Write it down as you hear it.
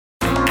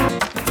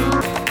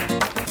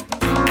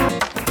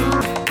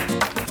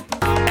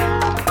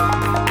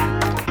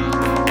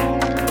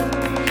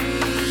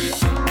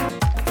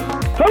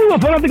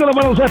Saludos fanáticos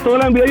de baloncesto de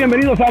la NBA,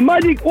 bienvenidos a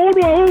Magic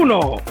 1 a 1.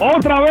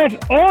 Otra vez,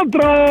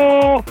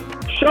 otro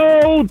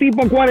show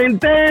tipo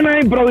cuarentena,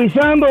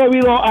 improvisando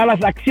debido a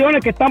las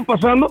acciones que están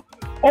pasando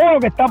o lo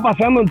que está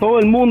pasando en todo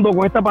el mundo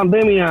con esta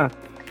pandemia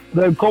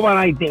del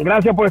COVID-19.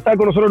 Gracias por estar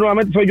con nosotros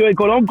nuevamente. Soy Joey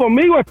Colón.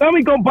 Conmigo está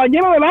mi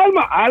compañero del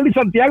alma, Arly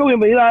Santiago.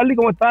 Bienvenida, Arly.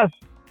 ¿Cómo estás?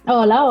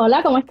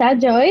 Hola, ¿cómo estás,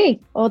 Joey?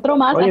 Otro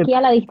más. Oye, aquí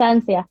a la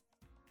distancia.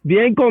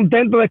 Bien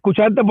contento de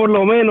escucharte por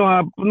lo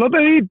menos. No te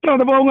he visto, no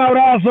te pongo un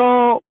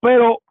abrazo,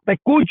 pero te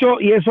escucho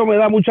y eso me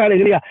da mucha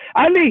alegría.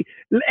 Arly,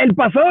 el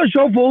pasado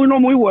show fue uno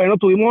muy bueno.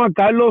 Tuvimos a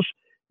Carlos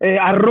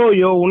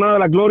Arroyo, una de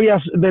las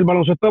glorias del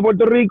baloncesto de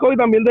Puerto Rico y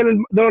también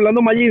del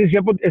Orlando Magic en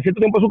cierto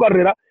tiempo de su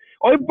carrera.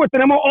 Hoy pues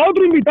tenemos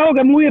otro invitado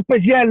que es muy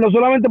especial, no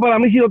solamente para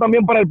mí, sino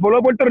también para el pueblo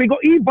de Puerto Rico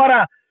y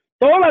para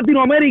toda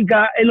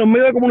Latinoamérica en los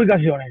medios de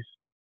comunicaciones.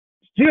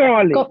 ¿Sí,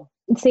 Arly?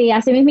 Sí,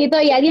 así mismito,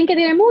 y alguien que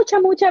tiene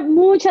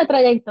mucha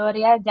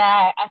trayectoria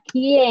ya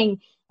aquí en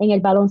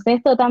el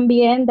baloncesto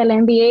también de la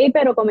NBA,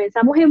 pero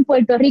comenzamos en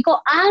Puerto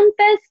Rico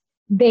antes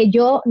de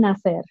yo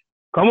nacer.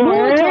 ¿Cómo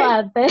mucho es?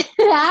 antes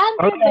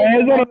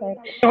de yo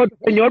nacer.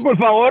 Señor, por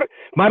favor,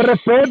 más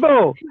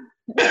respeto.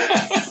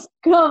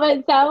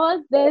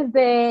 Comenzamos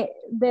desde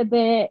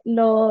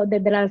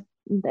la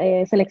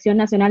Selección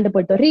Nacional de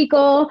Puerto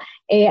Rico,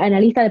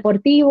 analista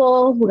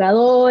deportivo,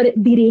 jugador,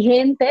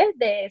 dirigente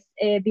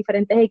de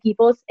diferentes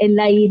equipos en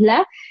la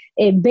isla,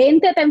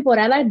 20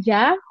 temporadas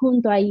ya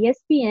junto a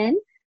ESPN,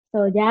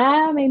 so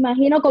ya me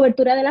imagino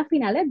cobertura de las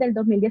finales del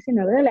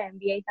 2019 de la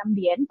NBA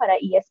también para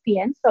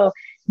ESPN, so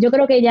yo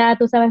creo que ya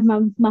tú sabes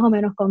más o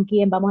menos con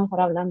quién vamos a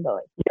estar hablando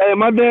hoy. Y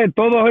además de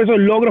todos esos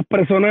logros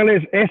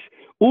personales, es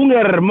un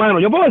hermano.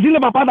 Yo puedo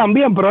decirle papá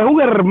también, pero es un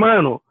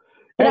hermano.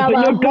 El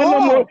señor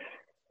Carlos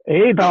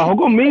trabajó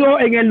conmigo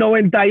en el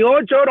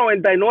 98,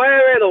 99,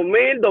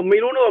 2000,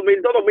 2001,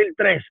 2002,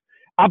 2003.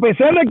 A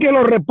pesar de que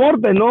los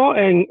reportes, ¿no?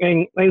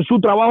 en su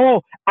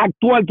trabajo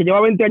actual, que lleva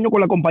 20 años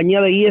con la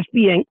compañía de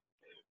ESPN,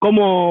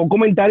 como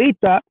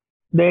comentarista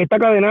de esta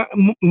cadena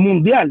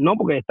mundial, ¿no?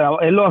 Porque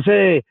él lo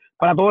hace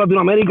para toda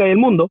Latinoamérica y el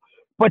mundo,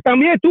 pues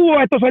también estuvo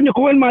estos años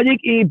con el Magic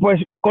y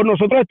pues con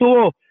nosotros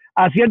estuvo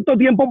a cierto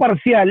tiempo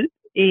parcial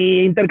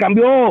y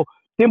intercambió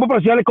tiempo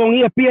parciales con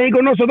ESPN y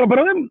con nosotros,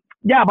 pero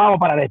ya vamos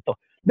para esto.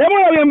 Demos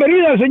la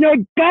bienvenida al señor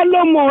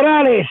Carlos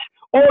Morales,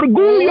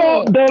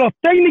 orgullo de los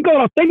técnicos,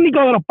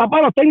 de los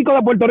papás, los técnicos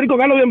de Puerto Rico.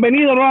 Carlos,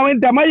 bienvenido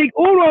nuevamente a Magic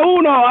 1 a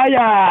 1.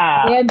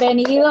 Vaya.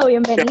 Bienvenido.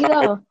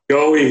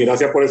 Joey,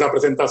 gracias por esa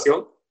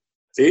presentación.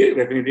 Sí,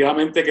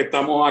 definitivamente que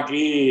estamos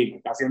aquí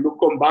haciendo un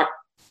comeback,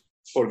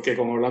 porque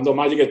con Orlando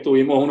Magic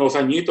estuvimos unos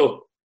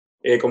añitos.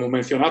 Como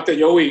mencionaste,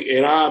 Joey,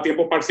 era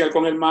tiempo parcial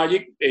con el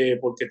Magic,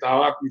 porque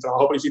mi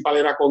trabajo principal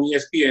era con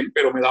ESPN,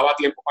 pero me daba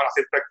tiempo para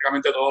hacer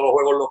prácticamente todos los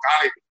juegos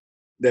locales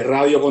de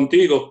radio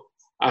contigo,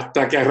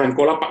 hasta que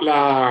arrancó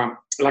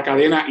la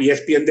cadena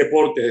ESPN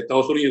Deportes de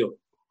Estados Unidos.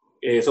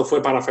 Eso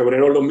fue para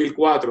febrero del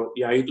 2004,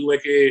 y ahí tuve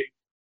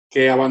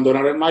que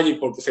abandonar el Magic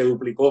porque se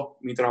duplicó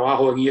mi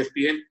trabajo en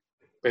ESPN,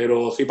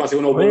 pero sí pasé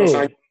unos buenos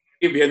años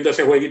viendo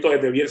ese jueguito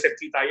desde bien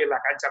cerquita ahí en la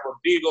cancha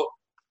contigo,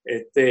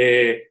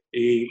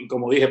 y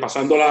como dije,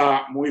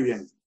 pasándola muy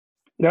bien.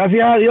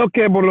 Gracias a Dios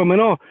que por lo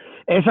menos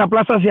esa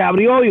plaza se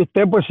abrió y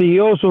usted pues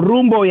siguió su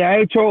rumbo y ha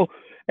hecho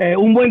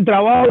un buen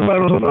trabajo. Para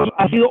nosotros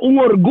ha sido un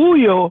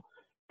orgullo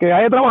que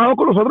haya trabajado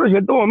con nosotros en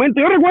cierto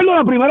momento. Yo recuerdo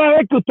la primera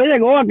vez que usted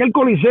llegó a aquel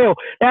coliseo.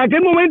 En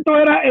aquel momento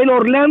era el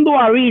Orlando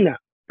Arena.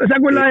 ¿Usted se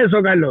acuerda de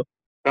eso, Carlos?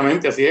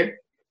 Exactamente, así es.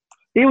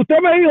 Y usted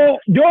me dijo,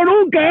 yo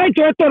nunca he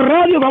hecho esto en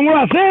radio, ¿cómo lo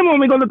hacemos?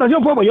 Mi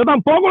contestación fue, pues yo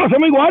tampoco lo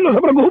hacemos igual, no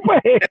se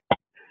preocupe.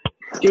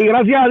 Y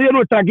gracias a Dios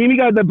nuestra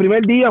química desde el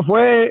primer día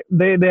fue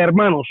de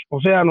hermanos. O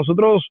sea,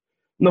 nosotros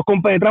nos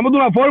compenetramos de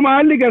una forma,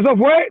 Arly, que eso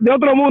fue de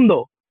otro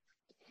mundo.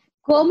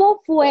 ¿Cómo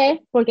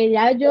fue? Porque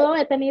ya yo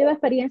he tenido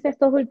experiencia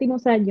estos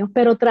últimos años,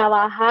 pero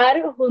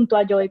trabajar junto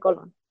a Joey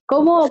Colón.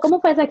 ¿Cómo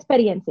fue esa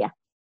experiencia?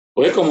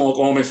 Pues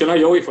como menciona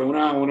Joey, fue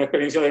una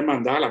experiencia de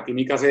hermandad. La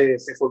química se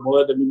formó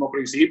desde el mismo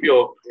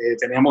principio.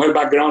 Teníamos el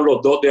background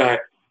los dos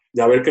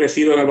de haber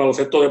crecido en el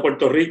baloncesto de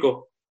Puerto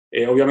Rico.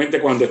 Obviamente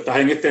cuando estás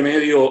en este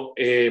medio,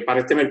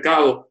 para este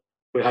mercado,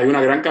 pues hay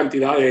una gran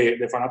cantidad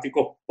de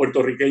fanáticos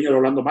puertorriqueños de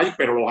Orlando Magic,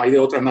 pero los hay de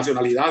otras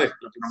nacionalidades,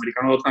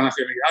 latinoamericanos de otras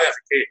nacionalidades,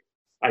 así que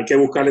hay que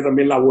buscarle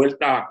también la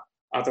vuelta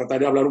a tratar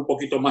de hablar un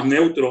poquito más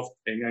neutro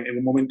en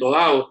un momento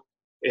dado.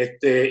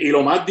 Y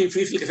lo más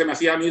difícil que se me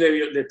hacía a mí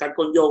de estar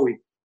con Joey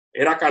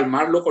era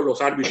calmarlo con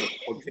los árbitros,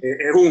 porque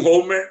es un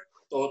homer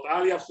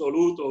total y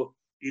absoluto,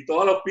 y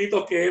todos los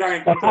pitos que eran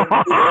en contra del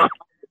mundo,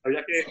 había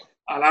que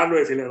alarlo y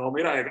decirle, no,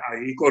 mira,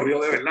 ahí corrió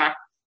de verdad.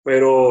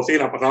 Pero sí,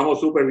 la pasábamos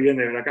súper bien,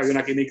 de verdad que había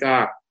una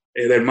química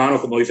de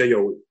hermanos, como dice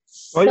Joey.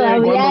 Oye,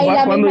 todavía hay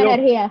la misma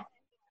energía.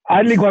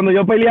 Arly, cuando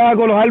yo peleaba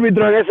con los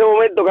árbitros en ese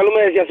momento, Carlos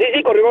me decía,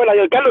 sí, corrió de verdad.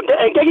 Yo, Carlos,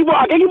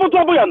 ¿a qué equipo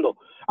estás apoyando?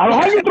 ¿A los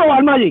árbitros o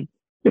al Magic?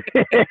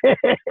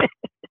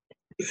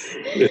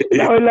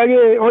 La verdad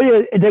que,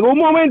 oye, llegó un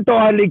momento,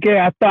 Arly, que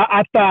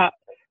hasta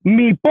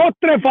mi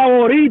postre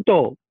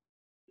favorito,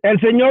 el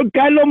señor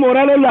Carlos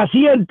Morales le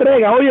hacía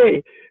entrega.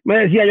 Oye, me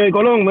decía Joey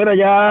Colón, mira,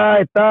 ya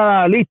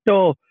está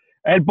listo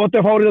el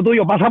postre favorito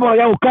tuyo. Pasa por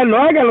allá a buscarlo,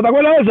 Carlos, ¿te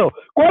acuerdas de eso?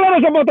 ¿Cuál era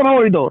ese postre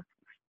favorito?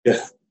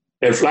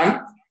 ¿El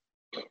flan?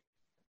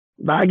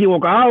 Estás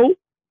equivocado.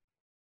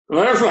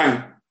 ¿No era el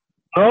flan?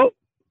 No.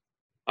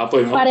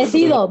 Pues no.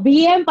 Parecido,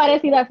 bien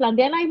parecido al flan.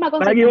 Tiene la misma Estás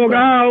consistencia.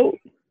 equivocado.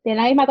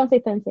 Tiene la misma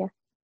consistencia.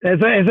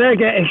 Ese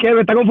es que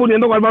me está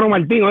confundiendo con Álvaro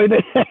Martín,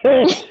 ¿oíste?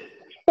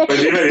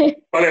 Pues dime,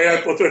 ¿cuál era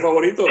el postre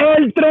favorito?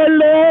 El tres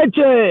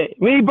leche.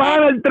 Mi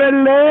padre, el tres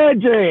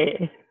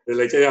leche. De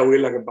leche de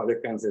abuela, que para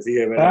descanse, sí,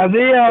 es verdad. Así,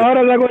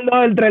 ahora se ha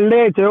acordado del tres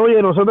leche.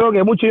 Oye, nosotros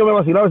que mucho yo me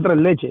vacilaba el tres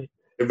leche.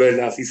 Es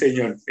verdad, sí,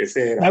 señor,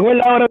 ese era. ¿Te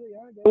acuerdas ahora?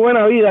 Qué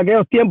buena vida,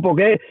 aquellos tiempos.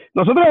 Que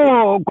nosotros,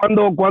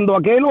 cuando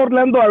aquel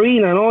Orlando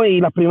Arena, ¿no? Y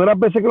las primeras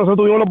veces que nosotros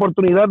tuvimos la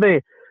oportunidad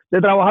de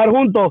trabajar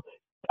juntos,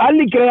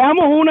 Arly,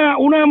 creamos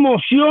una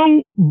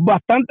emoción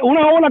bastante,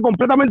 una ola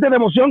completamente de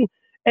emoción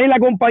en la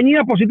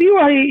compañía,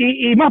 positiva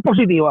y más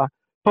positiva.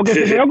 Porque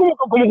se creó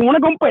como una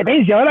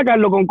competencia, ¿verdad,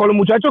 Carlos? Con los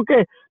muchachos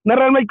que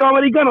narran el mercado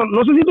americano.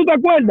 No sé si tú te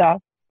acuerdas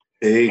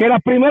que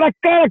las primeras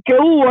caras que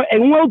hubo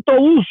en un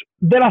autobús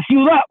de la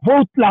ciudad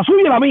fue la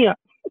suya y la mía.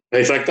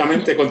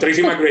 Exactamente, con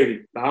Tracy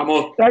McGrady.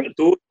 Estábamos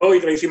tú y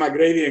Tracy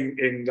McGrady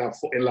en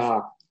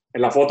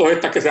las fotos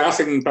estas que se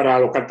hacen para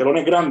los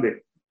cartelones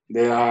grandes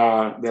de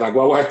las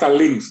guaguas estas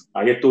Links.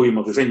 Ahí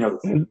estuvimos, sí, señor.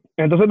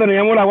 Entonces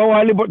teníamos la guagua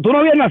Arly. Tú no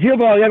habías nacido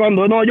todavía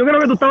cuando... No, yo creo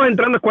que tú estabas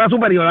entrando a escuela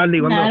superior,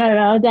 Arly.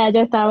 No, ya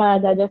yo estaba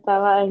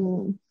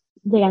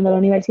llegando a la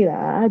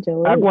universidad.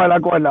 ¿A cuál?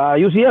 ¿A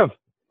UCF?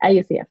 A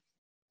UCF.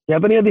 Ya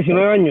tenías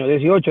 19 años,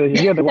 18,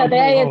 17. Ya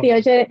tenía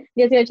 18,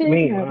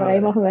 19, por ahí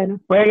más o menos.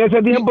 Pues en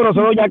ese tiempo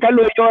nosotros ya,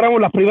 Carlos y yo, éramos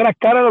las primeras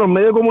caras de los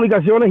medios de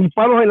comunicaciones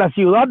hispanos en la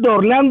ciudad de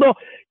Orlando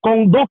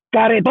con dos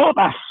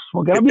caretotas,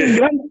 porque eran bien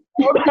grandes.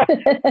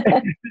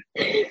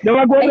 Yo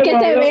me acuerdo es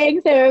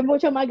que se ven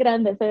mucho más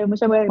grandes,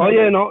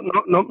 Oye, no,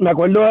 me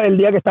acuerdo el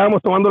día que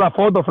estábamos tomando la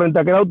foto frente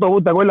a aquel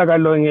autobús, ¿te acuerdas,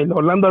 Carlos? En el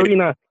Orlando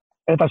Arena,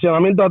 el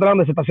estacionamiento atrás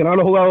donde se estacionaban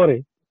los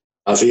jugadores.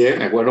 Así es,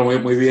 me acuerdo muy,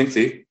 muy bien,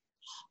 sí.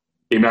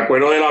 Y me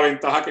acuerdo de la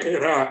ventaja que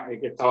era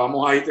que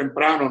estábamos ahí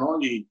temprano, ¿no?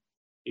 Y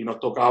nos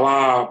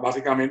tocaba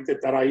básicamente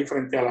estar ahí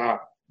frente a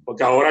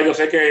porque ahora yo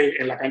sé que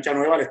en la cancha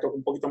nueva les toca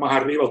un poquito más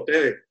arriba a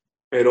ustedes,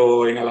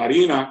 pero en la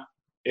harina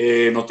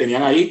nos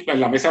tenían ahí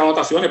en la mesa de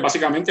anotaciones,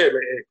 básicamente.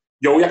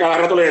 Yo a cada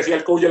rato le decía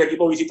al coach del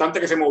equipo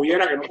visitante que se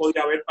moviera, que no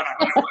podía ver para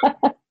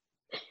nada.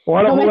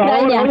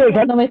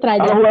 No me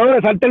extraña. A los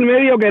jugadores, salte el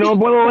medio que no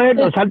puedo ver,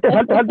 salte.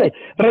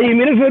 Reggie,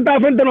 miren, se sentaba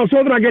frente a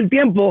nosotros en aquel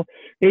tiempo.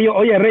 Y yo,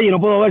 oye, Reggie, no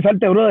puedo ver,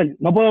 salte, brother.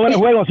 No puedo ver el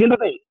juego,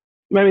 siéntate.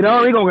 Me miraba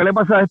a mí como, ¿qué le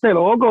pasa a este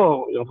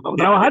loco?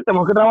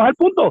 Tenemos que trabajar,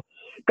 punto.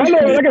 Carlos,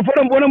 de verdad que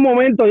fueron buenos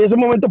momentos y esos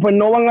momentos pues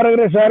no van a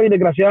regresar y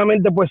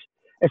desgraciadamente pues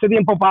ese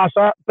tiempo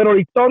pasa, pero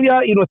la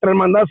historia y nuestra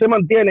hermandad se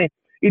mantiene.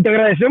 Y te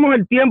agradecemos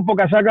el tiempo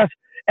que sacas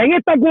en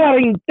esta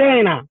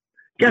cuarentena,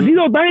 que ha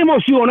sido tan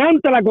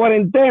emocionante la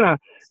cuarentena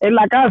en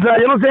la casa.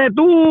 Yo no sé,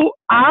 tú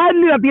a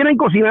Arly la tienen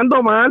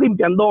cocinando más,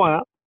 limpiando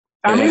más.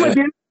 A mí me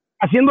tienen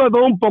haciendo de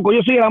todo un poco.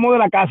 Yo soy el amo de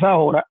la casa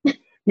ahora.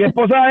 Mi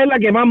esposa es la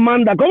que más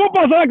manda. ¿Cómo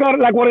pasó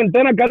la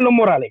cuarentena, Carlos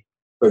Morales?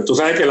 Pues tú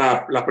sabes que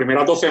las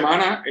primeras 2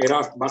 semanas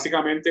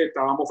básicamente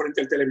estábamos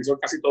frente al televisor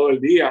casi todo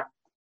el día,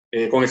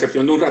 con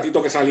excepción de un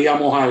ratito que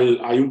salíamos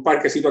hay un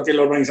parquecito aquí en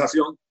la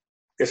urbanización,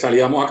 que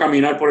salíamos a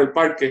caminar por el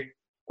parque.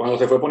 Cuando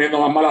se fue poniendo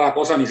más mala la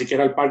cosa, ni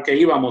siquiera al parque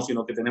íbamos,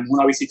 sino que tenemos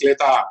una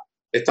bicicleta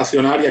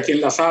estacionaria aquí en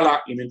la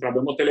sala y mientras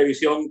vemos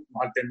televisión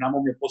nos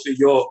alternamos mi esposo y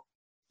yo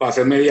para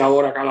hacer media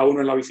hora cada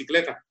uno en la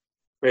bicicleta.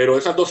 Pero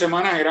esas 2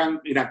 semanas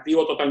eran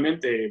inactivos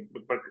totalmente.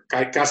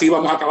 Casi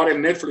íbamos a acabar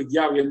en Netflix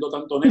ya, viendo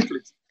tanto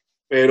Netflix.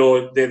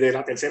 Pero desde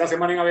la 3ª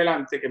semana en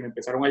adelante, que me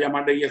empezaron a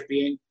llamar de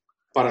ESPN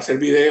para hacer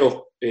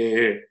videos,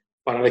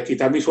 para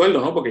desquitar mi sueldo,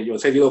 ¿no? Porque yo he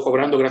seguido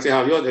cobrando, gracias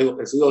a Dios,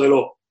 he sido de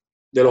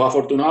los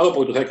afortunados,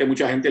 porque tú sabes que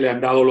mucha gente le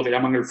han dado lo que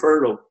llaman el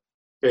furlough.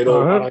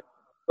 Pero para el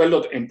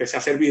sueldo empecé a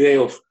hacer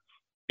videos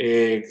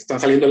que están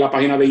saliendo en la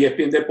página de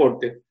ESPN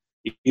Deportes.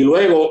 Y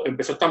luego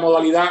empezó esta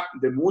modalidad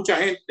de mucha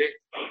gente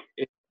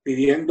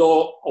pidiendo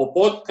o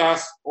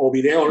podcast o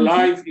videos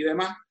live y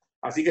demás.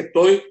 Así que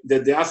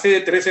desde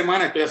hace 3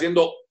 semanas estoy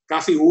haciendo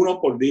casi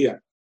uno por día.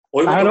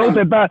 Hoy no,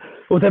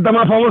 usted está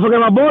más famoso que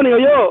más bonito,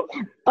 yo.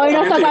 Hoy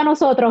nos toca a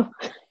nosotros.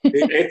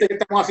 Este que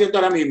estamos haciendo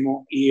ahora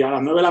mismo, y a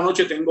las 9 de la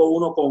noche tengo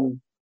uno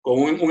con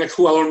un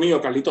exjugador mío,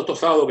 Carlitos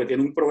Tosado, que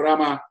tiene un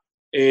programa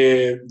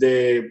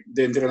de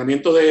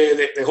entrenamiento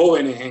de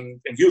jóvenes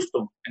en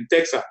Houston, en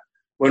Texas.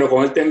 Bueno,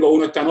 con él tengo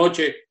uno esta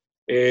noche.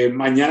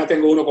 Mañana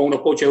tengo uno con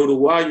unos coaches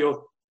uruguayos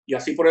y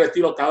así por el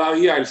estilo. Cada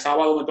día, el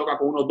sábado me toca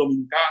con unos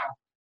dominicanos.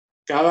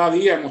 Cada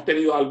día hemos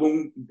tenido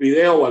algún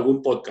video o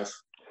algún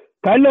podcast.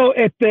 Carlos,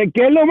 ¿qué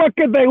es lo más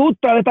que te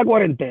gusta de esta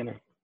cuarentena?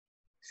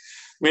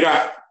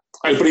 Mira,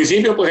 al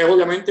principio, pues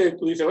obviamente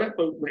tú dices, bueno,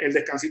 pues, el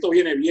descansito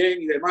viene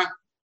bien y demás,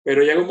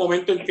 pero llega un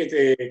momento en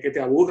que te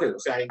aburre, o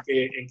sea, en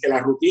que la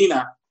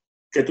rutina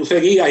que tú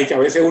seguías y que a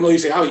veces uno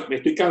dice, ay,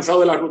 estoy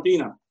cansado de la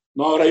rutina.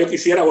 No, ahora yo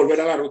quisiera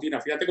volver a la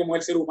rutina. Fíjate cómo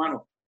es el ser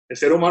humano. El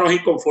ser humano es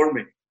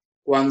inconforme.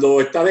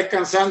 Cuando está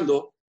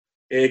descansando,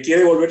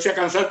 quiere volverse a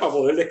cansar para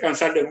poder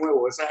descansar de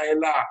nuevo. Esa es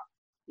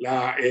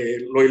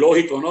lo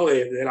ilógico, ¿no?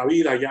 de la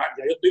vida. Ya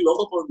yo estoy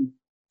loco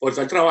por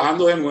estar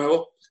trabajando de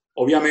nuevo.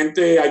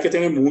 Obviamente hay que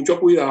tener mucho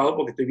cuidado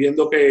porque estoy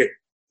viendo que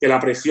la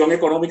presión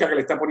económica que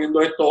le está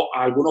poniendo esto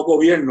a algunos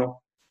gobiernos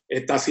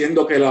está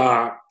haciendo que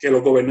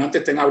los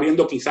gobernantes estén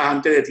abriendo quizás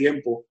antes de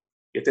tiempo,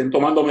 que estén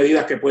tomando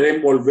medidas que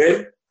pueden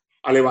volver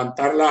a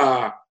levantar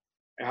la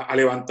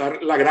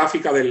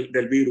gráfica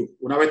del virus.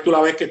 Una vez tú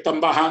la ves que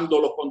están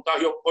bajando los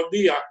contagios por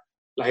día,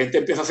 la gente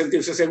empieza a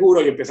sentirse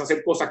seguro y empieza a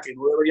hacer cosas que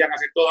no deberían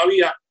hacer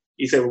todavía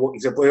y se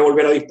puede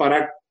volver a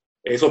disparar.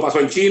 Eso pasó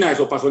en China,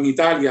 eso pasó en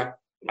Italia.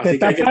 Te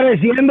estás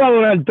pareciendo a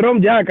Donald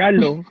Trump ya,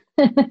 Carlos.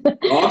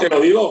 No, te lo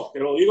digo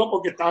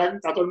porque está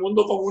todo el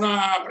mundo con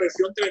una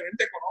presión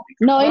tremenda económica.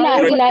 No, y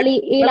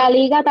la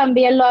liga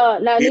también lo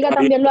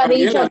ha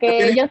dicho,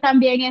 que ellos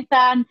también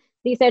están,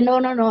 dicen,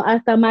 no,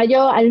 hasta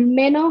mayo, al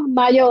menos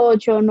mayo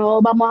 8,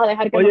 no vamos a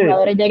dejar que los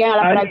jugadores lleguen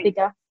a la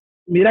práctica.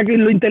 Mira que es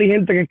lo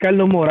inteligente que es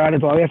Carlos Morales,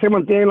 todavía se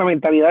mantiene en la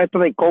mentalidad esta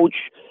de coach,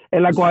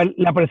 en la cual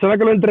la persona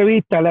que lo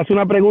entrevista le hace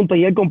una pregunta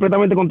y él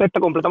completamente contesta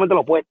completamente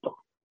lo opuesto.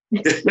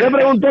 Yo le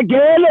pregunté qué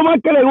es lo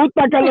más que le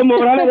gusta a Carlos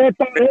Morales de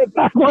esta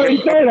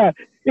cuarentena.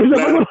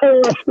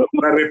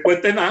 La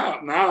respuesta es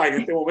nada, en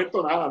este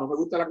momento nada, no me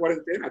gusta la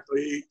cuarentena,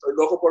 estoy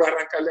loco por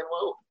arrancar de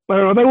nuevo.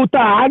 Pero no te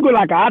gusta algo en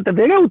la casa, te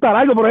tiene que gustar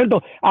algo, por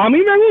ejemplo. A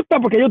mí me gusta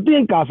porque yo estoy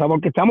en casa,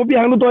 porque estamos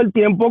viajando todo el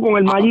tiempo con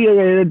el Maggi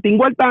del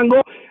tingo al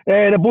tango,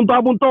 de punto A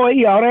a punto B,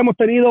 y ahora hemos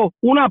tenido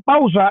una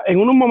pausa en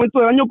unos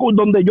momentos del año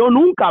donde yo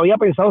nunca había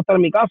pensado estar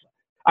en mi casa,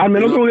 al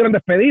menos que me hubieran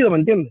despedido, ¿me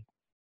entiendes?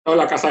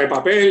 La Casa de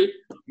Papel,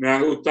 me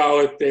han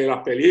gustado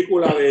las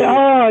películas de...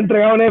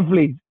 entregado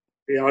Netflix.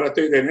 Y ahora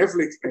estoy de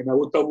Netflix, me ha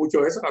gustado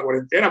mucho eso, la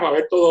cuarentena, para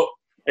ver todo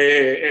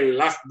el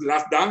Last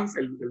Dance,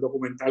 el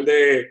documental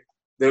de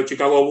los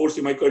Chicago Bulls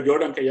y Michael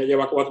Jordan, que ya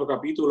lleva 4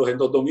 capítulos en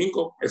 2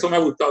 domingos. Eso me ha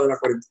gustado de la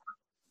cuarentena.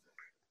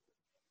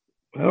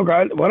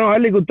 Bueno,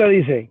 Harley, ¿qué usted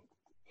dice?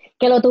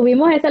 Que lo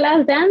tuvimos, ese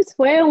Last Dance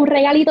fue un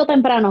regalito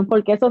temprano,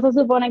 porque eso se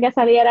supone que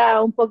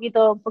saliera un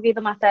poquito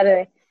más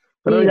tarde.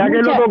 Pero ya que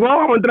lo tocó,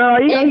 vamos a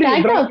entrar ahí, Andy,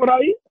 entramos por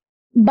ahí.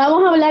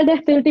 Vamos a hablar de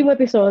este último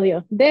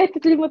episodio.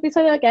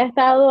 Que ha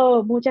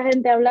estado mucha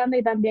gente hablando,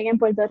 y también en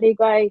Puerto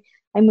Rico hay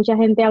mucha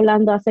gente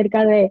hablando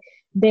acerca de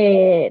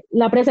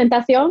la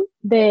presentación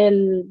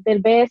del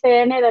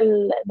BSN,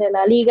 de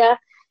la liga,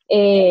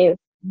 de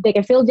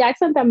que Phil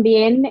Jackson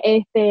también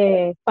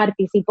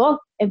participó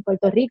en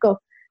Puerto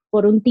Rico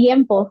por un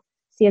tiempo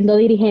siendo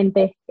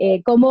dirigente.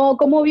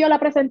 ¿Cómo vio la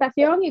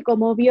presentación y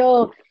cómo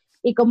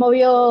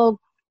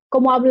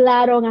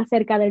hablaron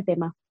acerca del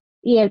tema?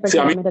 Y él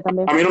personalmente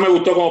también. A mí no me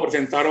gustó cómo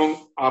presentaron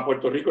a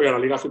Puerto Rico y a la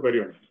Liga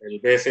Superior, el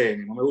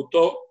BSN. No me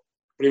gustó,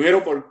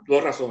 primero por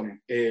 2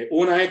 razones.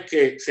 Una es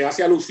que se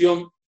hace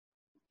alusión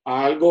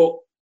a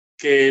algo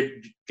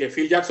que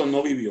Phil Jackson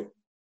no vivió.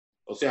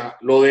 O sea,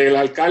 lo del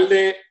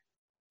alcalde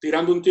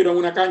tirando un tiro en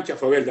una cancha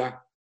fue verdad.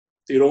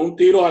 Tiró un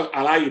tiro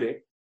al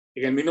aire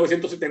en el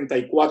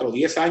 1974,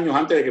 10 años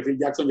antes de que Phil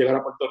Jackson llegara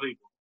a Puerto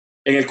Rico,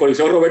 en el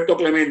Coliseo Roberto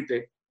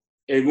Clemente,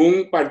 en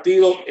un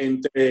partido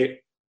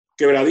entre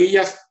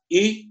Quebradillas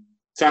y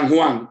San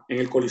Juan, en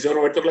el Coliseo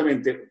Roberto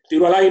Clemente.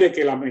 Tiro al aire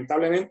que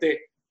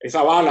lamentablemente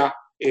esa bala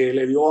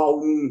le dio a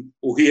un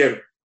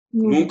ujier.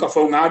 Nunca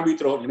fue un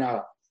árbitro ni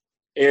nada.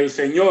 El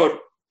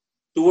señor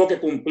tuvo que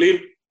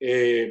cumplir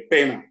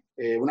pena.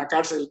 Una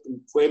cárcel,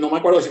 no me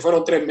acuerdo si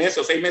fueron 3 meses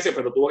o 6 meses,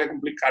 pero tuvo que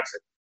cumplir cárcel.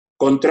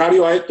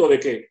 Contrario a esto de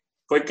que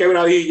fue en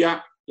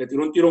Quebradilla, le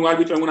tiró un tiro a un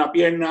árbitro en una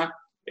pierna,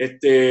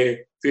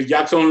 Phil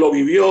Jackson lo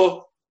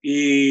vivió,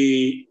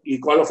 y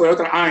 ¿cuál fue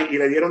otra? Y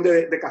le dieron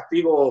de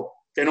castigo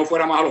que no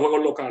fuera más a los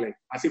juegos locales.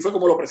 Así fue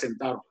como lo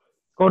presentaron.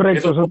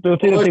 Correcto, yo estoy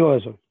testigo de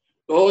eso.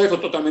 Todo eso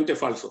es totalmente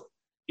falso.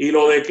 Y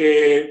lo de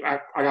que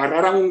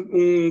agarraran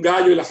un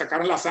gallo y la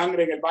sacaran la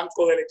sangre en el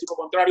banco del equipo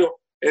contrario,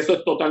 eso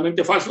es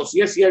totalmente falso.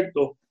 Sí es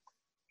cierto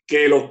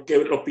que los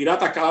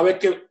piratas, cada vez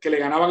que le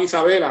ganaban a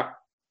Isabela,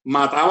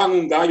 mataban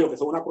un gallo, que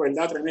fue una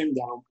crueldad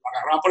tremenda. Lo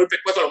agarraban por el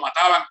pescuezo, lo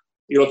mataban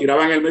y lo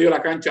tiraban en el medio de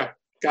la cancha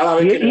cada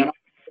vez que le ganaban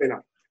a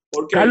Isabela.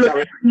 Porque Carlos,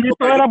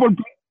 esto era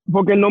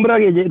porque el nombre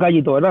era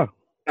Gallito, ¿verdad?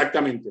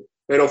 Exactamente.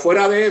 Pero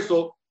fuera de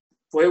eso,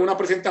 fue una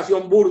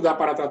presentación burda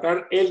para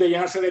tratar él de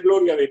llenarse de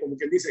gloria, de como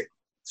quien dice,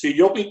 si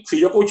yo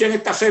coaché en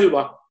esta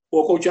selva,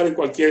 puedo coachar en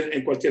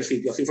cualquier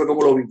sitio. Así fue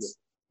como lo vi.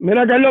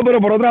 Mira, Carlos, pero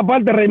por otra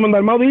parte, Raymond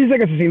Dalmau dice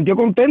que se sintió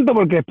contento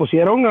porque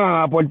expusieron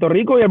a Puerto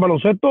Rico y el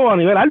baloncesto a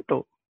nivel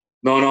alto.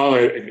 No,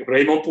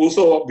 Raymond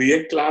puso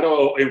bien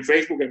claro en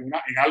Facebook, en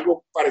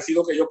algo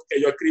parecido que yo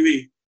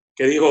escribí,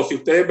 que dijo, si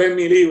ustedes ven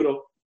mi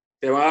libro,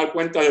 te van a dar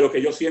cuenta de lo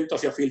que yo siento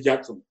hacia Phil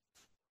Jackson.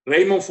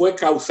 Raymond fue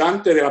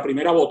causante de la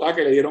primera botada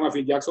que le dieron a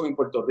Phil Jackson en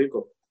Puerto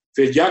Rico.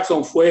 Phil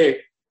Jackson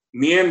fue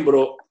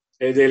miembro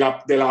de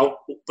la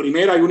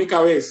primera y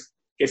única vez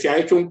que se ha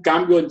hecho un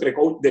cambio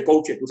de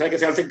coaches. Tú sabes que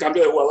se hacen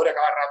cambios de jugadores a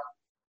cada rato.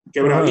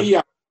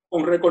 Quebradilla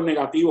con un récord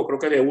negativo, creo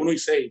que de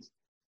 1-6.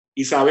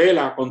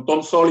 Isabela con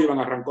Tom Sullivan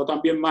arrancó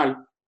también mal.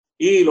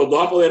 Y los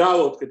 2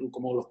 apoderados, que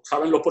como lo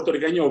saben los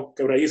puertorriqueños,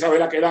 Quebradilla y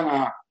Isabela quedan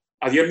a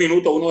 10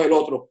 minutos uno del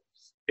otro.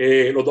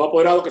 Los 2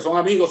 apoderados que son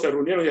amigos se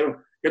reunieron y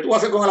dijeron, ¿qué tú vas a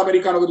hacer con el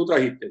americano que tú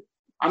trajiste?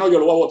 Ah, no, yo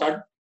lo voy a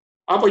votar.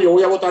 Ah, pues yo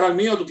voy a votar al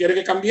mío, ¿tú quieres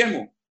que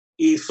cambiemos?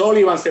 Y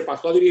Sullivan se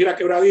pasó a dirigir a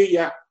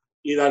Quebradilla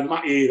y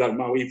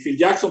Phil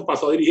Jackson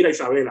pasó a dirigir a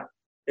Isabela.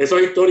 Eso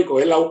es histórico,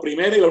 es la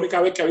primera y la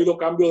única vez que ha habido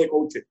cambio de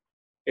coach.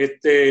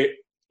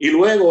 Y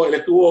luego él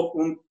estuvo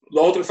 2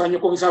 o 3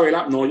 años con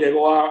Isabela, no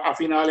llegó a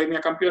finales ni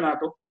a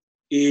campeonato,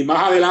 y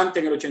más adelante,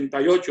 en el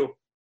 88,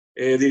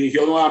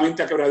 dirigió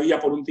nuevamente a Quebradilla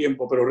por un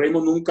tiempo, pero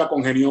Raymond nunca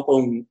congenió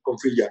con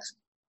Phil Jackson.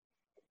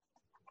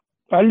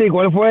 Aldi,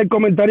 ¿cuál fue el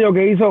comentario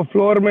que hizo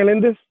Flor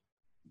Meléndez?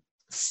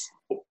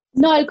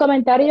 No, el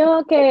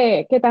comentario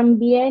que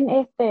también,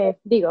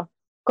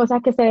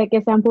 cosas que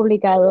se han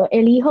publicado.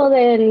 El hijo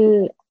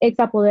del ex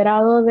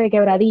apoderado de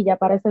Quebradilla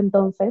para ese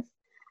entonces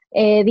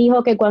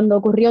dijo que cuando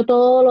ocurrió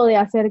todo lo de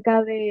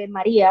acerca de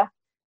María,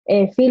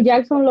 Phil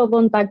Jackson lo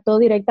contactó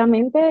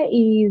directamente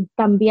y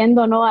también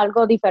donó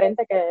algo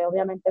diferente que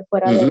obviamente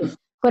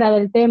fuera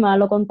del tema.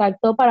 Lo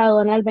contactó para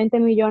donar 20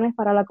 millones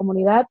para la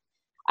comunidad,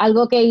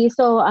 algo que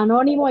hizo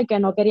anónimo y que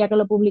no quería que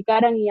lo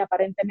publicaran, y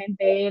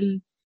aparentemente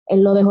él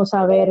lo dejó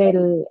saber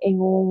en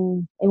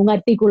un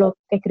artículo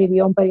que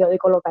escribió un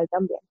periódico local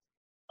también,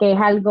 que es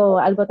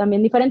algo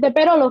también diferente,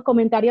 pero los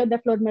comentarios de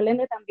Flor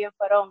Meléndez también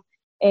fueron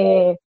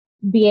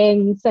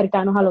bien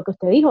cercanos a lo que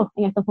usted dijo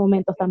en estos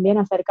momentos también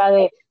acerca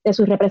de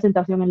su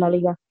representación en la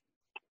liga.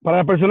 Para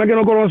las personas que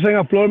no conocen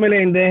a Flor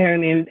Meléndez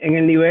en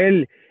el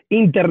nivel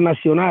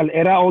internacional,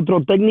 era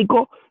otro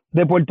técnico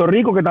de Puerto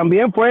Rico, que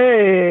también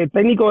fue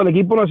técnico del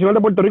equipo nacional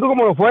de Puerto Rico,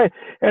 como lo fue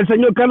el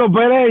señor Carlos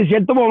Pérez en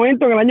cierto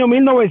momento en el año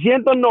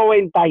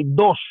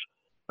 1992.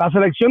 La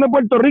selección de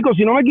Puerto Rico,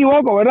 si no me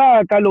equivoco,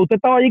 ¿verdad, Carlos? Usted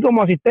estaba allí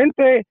como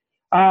asistente.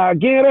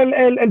 ¿Quién era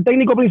el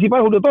técnico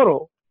principal, Julio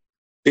Toro?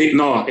 Sí,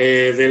 no,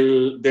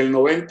 del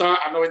 90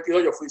 al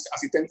 92 yo fui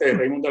asistente de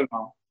Raymond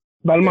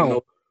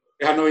Dalmau.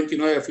 Al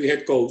 99 fui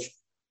head coach,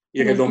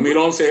 y en el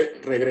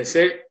 2011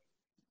 regresé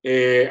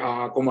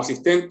como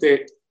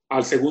asistente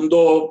al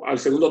segundo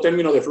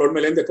término de Flor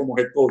Meléndez como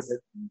head coach.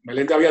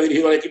 Meléndez había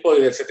dirigido al equipo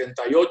desde el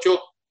 78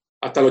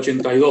 hasta el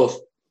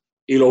 82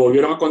 y lo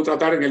volvieron a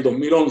contratar en el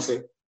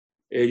 2011.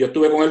 Yo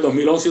estuve con él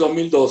 2011 y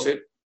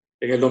 2012.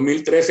 En el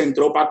 2013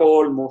 entró Paco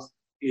Olmos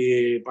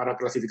para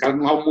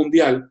clasificarnos a un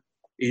mundial,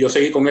 y yo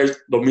seguí con él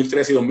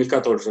 2013 y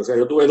 2014. O sea,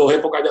 yo tuve 2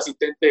 épocas de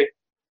asistente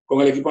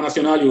con el equipo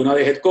nacional y una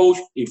de head coach,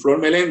 y Flor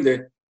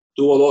Meléndez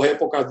tuvo 2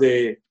 épocas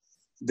de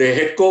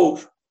head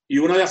coach y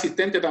una de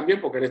asistente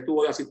también, porque él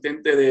estuvo de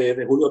asistente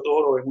de Julio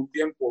Toro en un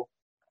tiempo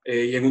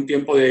y en un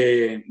tiempo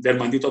de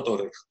Armandito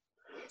Torres.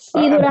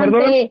 Y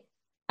Dale.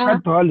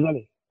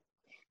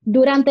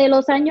 Durante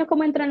los años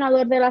como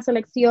entrenador de la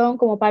selección,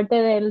 como parte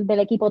del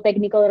equipo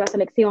técnico de la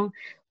selección,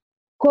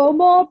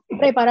 ¿cómo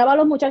preparaba a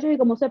los muchachos y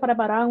cómo se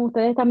preparaban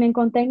ustedes también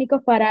con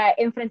técnicos para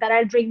enfrentar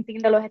al Dream Team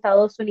de los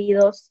Estados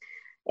Unidos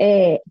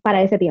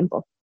para ese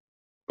tiempo?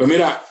 Pues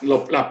mira,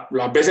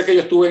 las veces que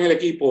yo estuve en el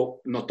equipo,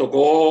 nos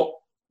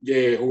tocó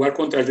jugar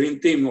contra el Dream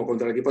Team o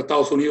contra el equipo de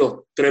Estados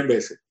Unidos 3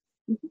 veces.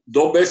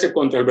 2 veces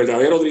contra el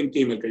verdadero Dream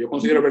Team, el que yo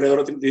considero el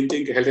verdadero Dream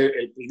Team, que es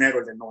el primero,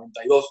 el del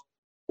 92.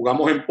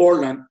 Jugamos en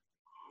Portland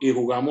y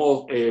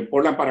jugamos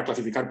Portland para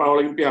clasificar para la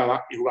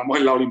Olimpiada, y jugamos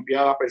en la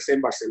Olimpiada per se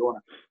en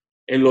Barcelona.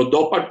 En los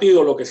 2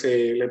 partidos lo que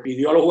se le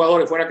pidió a los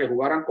jugadores fuera que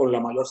jugaran con la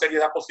mayor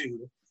seriedad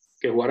posible,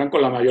 que jugaran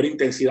con la mayor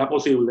intensidad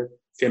posible,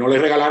 que no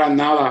les regalaran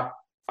nada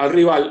al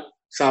rival,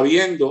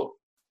 sabiendo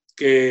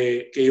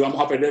que íbamos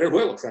a perder el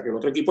juego, o sea, que el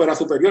otro equipo era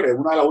superior. Es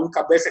una de las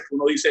únicas veces que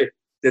uno dice,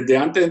 desde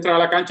antes de entrar a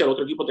la cancha, el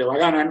otro equipo te va a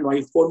ganar, no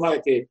hay forma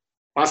de que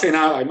pase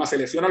nada. Además,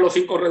 seleccionan los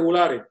 5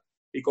 regulares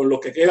y con los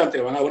que quedan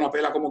te van a dar una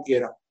pela como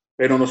quiera.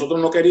 Pero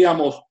nosotros no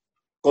queríamos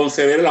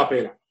conceder la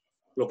pela.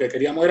 Lo que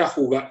queríamos era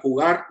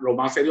jugar lo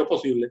más serio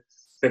posible.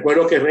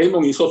 Recuerdo que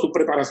Raymond hizo su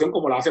preparación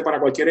como la hace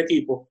para cualquier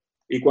equipo,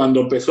 y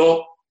cuando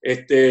empezó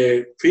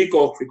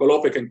Fico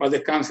López, que en paz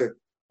descanse,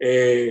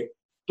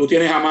 tú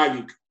tienes a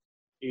Magic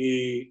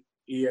y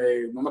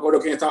no me acuerdo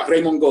quién estaba,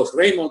 Raymond Goss.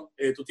 Raymond,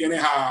 tú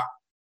tienes a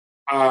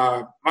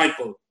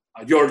Michael,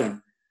 a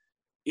Jordan,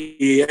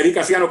 y Eric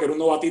Casiano, que era un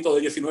novatito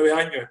de 19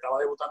 años, estaba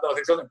debutando en la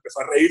sección,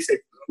 empezó a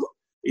reírse,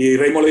 y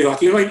Raymond le dijo,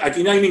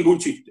 aquí no hay ningún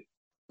chiste,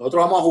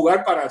 nosotros vamos a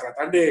jugar para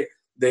tratar de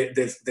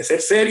ser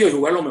serios y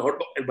jugar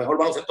el mejor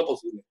baloncesto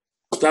posible.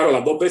 Claro,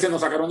 las 2 veces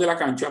nos sacaron de la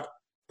cancha,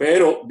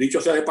 pero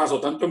dicho sea de paso,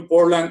 tanto en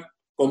Portland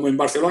como en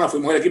Barcelona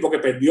fuimos el equipo que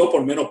perdió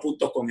por menos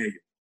puntos con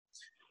ellos.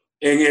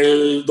 En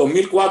el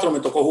 2004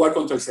 me tocó jugar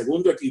contra el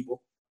segundo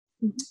equipo,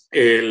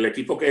 el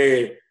equipo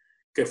que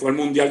fue el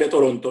Mundial de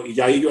Toronto, y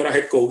ya ahí yo era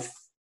head coach,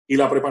 y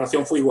la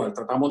preparación fue igual.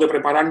 Tratamos de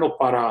prepararnos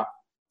para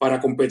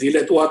competir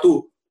de tú a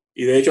tú,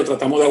 y de hecho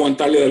tratamos de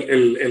aguantarle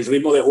el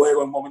ritmo de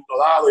juego en un momento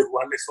dado y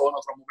jugarle zona en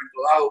otro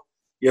momento dado,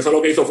 y eso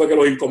lo que hizo fue que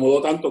los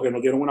incomodó tanto que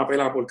nos dieron una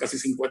pela por casi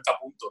 50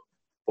 puntos,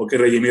 porque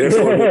Reggie Miller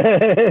se volvió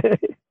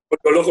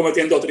loco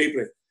metiendo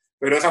triples.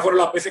 Pero esas fueron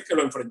las veces que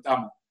lo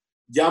enfrentamos.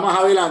 Ya más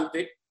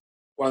adelante,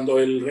 cuando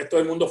el resto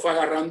del mundo fue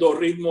agarrando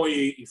ritmo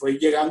y fue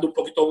llegando un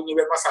poquito a un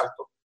nivel más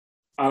alto,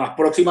 a las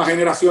próximas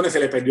generaciones se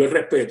le perdió el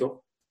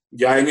respeto.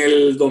 Ya en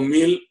el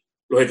 2000,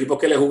 los equipos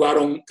que le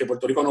jugaron, que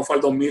Puerto Rico no fue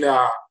al 2000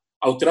 a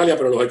Australia,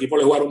 pero los equipos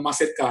le jugaron más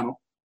cercanos,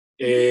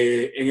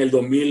 En el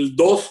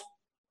 2002,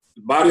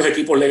 varios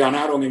equipos le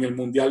ganaron en el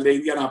Mundial de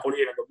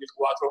Indianápolis. En el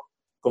 2004,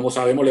 como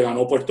sabemos, le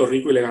ganó Puerto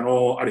Rico y le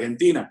ganó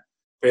Argentina.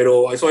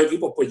 Pero esos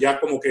equipos, pues ya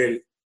como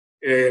que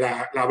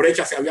la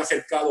brecha se había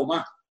acercado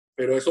más.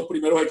 Pero esos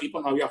primeros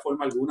equipos no había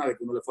forma alguna de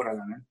que uno le fuera a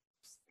ganar.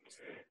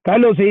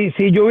 Carlos,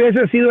 si yo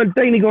hubiese sido el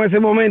técnico en ese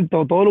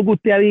momento, todo lo que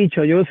usted ha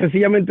dicho, yo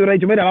sencillamente hubiera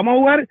dicho, mira, vamos a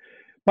jugar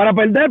para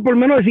perder por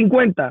menos de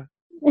 50.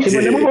 Si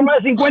perdemos por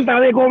más de 50,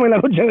 nadie come la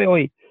noche de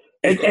hoy.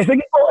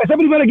 Ese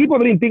primer equipo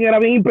de Dream Team era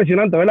bien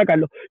impresionante, ¿verdad,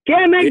 Carlos? ¿Qué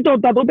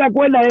anécdota tú te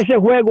acuerdas de ese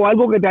juego?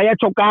 Algo que te haya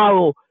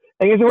chocado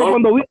en ese juego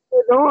cuando viste,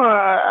 ¿no?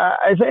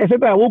 Ese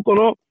trabuco,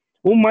 ¿no?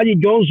 Un Magic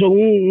Johnson,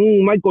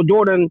 un Michael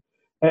Jordan,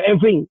 en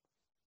fin.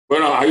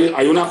 Bueno,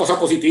 hay una cosa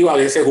positiva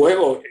de ese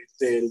juego,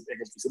 el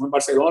que hicimos en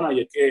Barcelona, y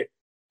es que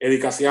Eddie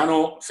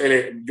Casiano,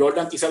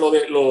 Jordan quizá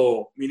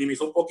lo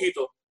minimizó un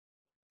poquito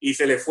y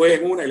se le fue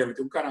en una y le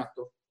metió un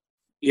canasto.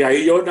 Y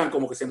ahí Jordan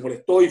como que se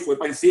molestó y fue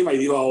para encima y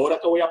dijo, ahora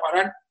te voy a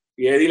parar.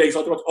 Y Eddie le hizo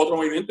otro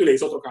movimiento y le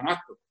hizo otro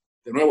canasto.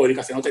 De nuevo, Eddie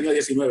Casiano tenía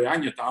 19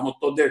 años, estábamos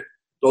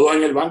todos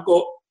en el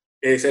banco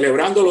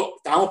celebrándolo.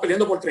 Estábamos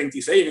perdiendo por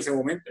 36 en ese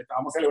momento,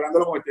 estábamos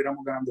celebrándolo como si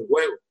estuviéramos ganando el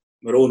juego,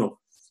 número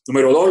uno.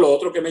 Número dos, lo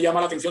otro que me llama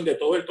la atención de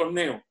todo el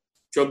torneo,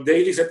 Chuck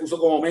Daly se puso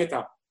como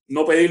meta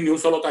no pedir ni un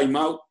solo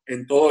timeout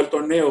en todo el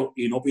torneo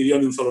y no pidió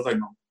ni un solo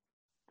timeout.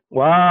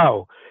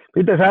 Wow.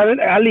 Viste, ¿sabes,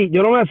 Ali?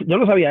 Yo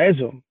no sabía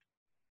eso.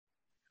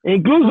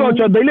 Incluso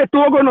Chuck Daly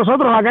estuvo con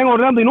nosotros acá en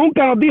Orlando y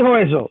nunca nos dijo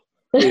eso.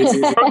 Sí.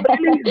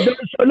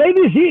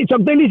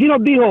 Chuck Daly sí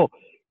nos dijo,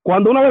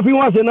 cuando una vez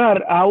fuimos a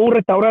cenar a un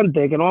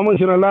restaurante, que no vamos a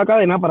mencionar la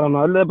cadena para no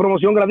darle de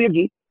promoción gratis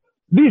aquí,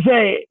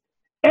 dice,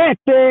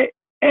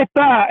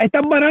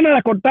 estas bananas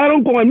las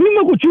cortaron con el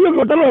mismo cuchillo que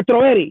cortaron los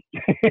strawberry.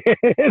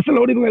 Eso es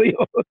lo único que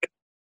dijo.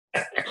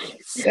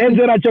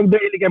 Ese era Chuck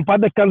Daly, que en paz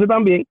descanse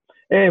también.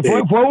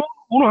 Fue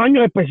unos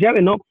años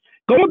especiales, ¿no?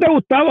 ¿Cómo te ha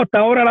gustado hasta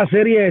ahora la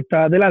serie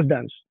esta de Last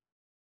Dance?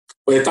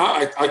 Pues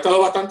ha estado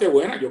bastante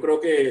buena. Yo creo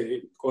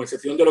que, con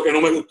excepción de lo que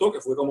no me gustó,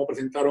 que fue cómo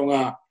presentaron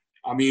a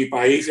mi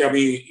país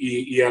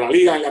y a la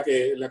liga en la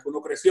que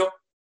uno creció,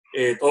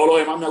 todo lo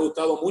demás me ha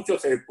gustado mucho.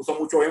 Se puso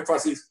mucho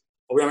énfasis,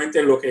 obviamente,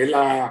 en lo que es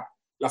la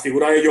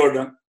figura de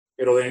Jordan,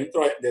 pero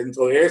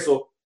dentro de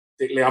eso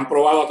le han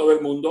probado a todo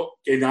el mundo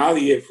que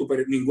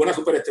ninguna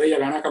superestrella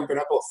gana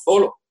campeonato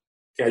solo,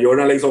 que a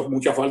Jordan le hizo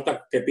mucha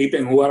falta que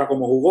Pippen jugara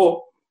como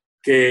jugó,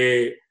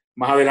 que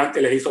más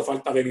adelante le hizo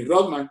falta Dennis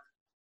Rodman,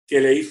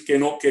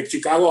 que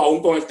Chicago,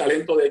 aún con el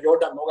talento de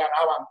Jordan, no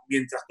ganaban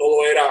mientras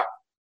todo era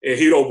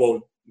Hero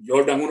Ball,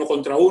 Jordan 1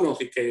 contra 1,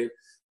 así que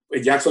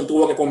Jackson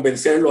tuvo que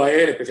convencerlo a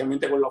él,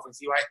 especialmente con la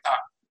ofensiva esta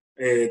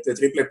de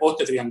triple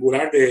poste,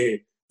 triangular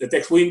de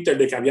Tex Winter,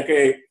 de que había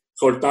que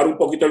soltar un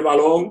poquito el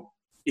balón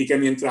y que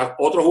mientras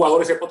otros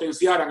jugadores se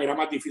potenciaran era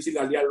más difícil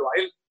aliarlo a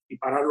él y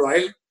pararlo a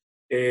él.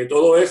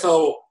 Todo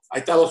eso ha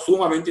estado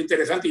sumamente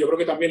interesante y yo creo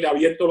que también le ha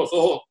abierto los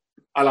ojos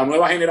a la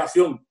nueva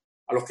generación,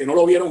 a los que no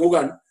lo vieron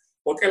jugar,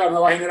 porque la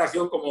nueva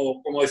generación,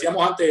 como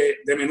decíamos antes,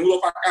 de menudo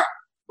para acá,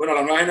 bueno,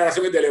 la nueva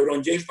generación es de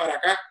LeBron James para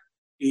acá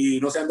y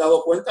no se han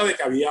dado cuenta de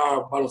que había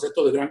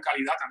baloncesto de gran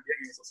calidad también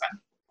en esos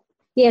años.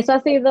 Y eso ha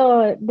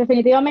sido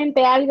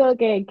definitivamente algo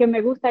que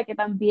me gusta, que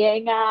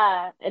también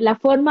la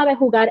forma de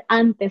jugar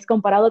antes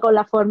comparado con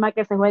la forma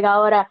que se juega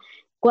ahora,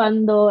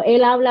 cuando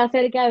él habla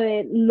acerca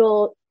de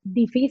lo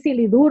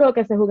difícil y duro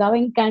que se jugaba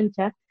en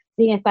cancha,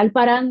 sin estar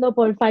parando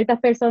por faltas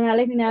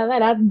personales ni nada,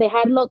 era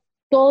dejarlo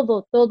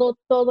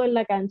todo en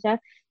la cancha.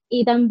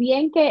 Y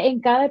también que en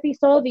cada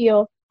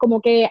episodio,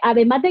 como que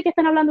además de que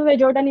están hablando de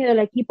Jordan y del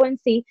equipo en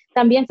sí,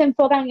 también se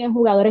enfocan en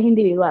jugadores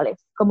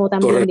individuales, como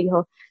también Correcto.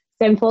 Dijo.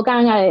 Se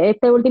enfocan,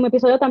 este último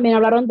episodio también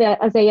hablaron de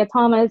Isaiah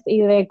Thomas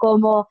y de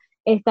cómo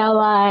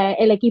estaba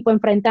el equipo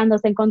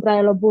enfrentándose en contra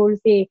de los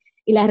Bulls y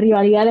las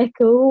rivalidades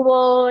que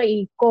hubo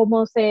y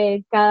cómo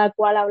cada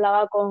cual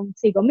hablaba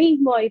consigo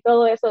mismo y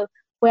todo eso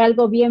fue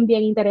algo bien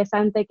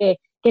interesante que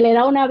le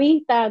da una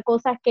vista a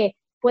cosas que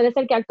puede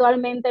ser que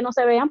actualmente no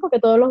se vean porque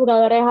todos los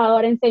jugadores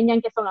ahora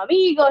enseñan que son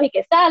amigos y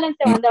que salen,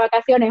 se van de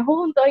vacaciones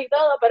juntos y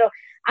todo, pero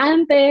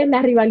antes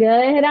las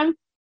rivalidades eran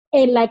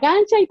en la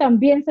cancha y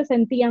también se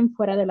sentían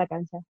fuera de la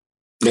cancha.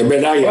 Es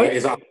verdad,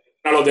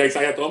 y los de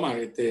Isaiah Thomas,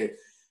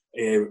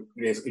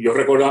 yo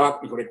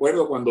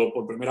recuerdo cuando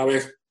por primera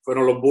vez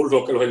fueron los Bulls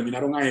los que los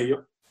eliminaron a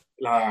ellos,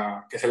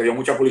 que se le dio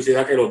mucha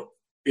publicidad que los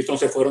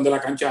Pistons se fueron de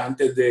la cancha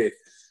antes de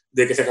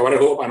que se acabara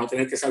el juego para no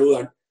tener que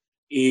saludar.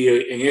 Y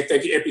en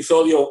este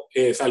episodio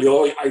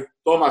salió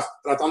Thomas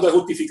tratando de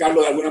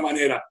justificarlo de alguna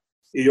manera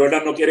y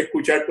Jordan no quiere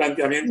escuchar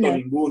planteamiento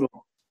ninguno.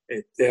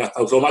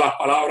 Hasta usó malas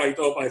palabras y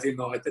todo para decir,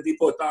 no, este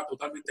tipo está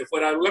totalmente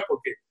fuera de lugar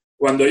porque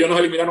cuando ellos nos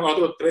eliminaron a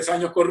nosotros 3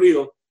 años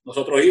corridos,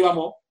 nosotros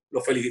íbamos,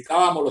 los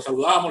felicitábamos, los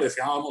saludábamos, les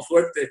deseábamos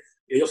suerte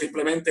y ellos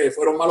simplemente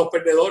fueron malos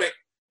perdedores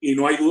y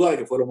no hay duda de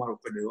que fueron malos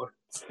perdedores.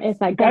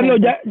 Carlos,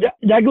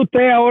 ya que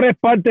usted ahora es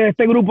parte de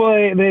este grupo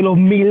de los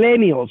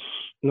millennials,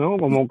 ¿no?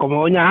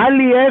 Como doña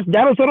Harley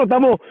ya nosotros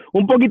estamos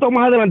un poquito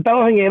más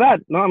adelantados en edad,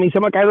 ¿no? A mí se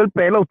me ha caído el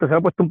pelo, usted se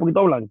ha puesto un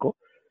poquito blanco.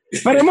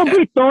 Pero hemos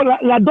visto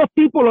los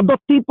dos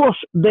tipos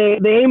de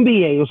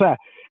NBA, o sea,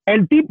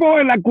 el tipo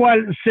en la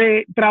cual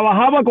se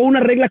trabajaba con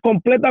unas reglas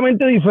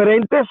completamente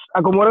diferentes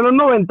a como eran en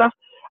los 90,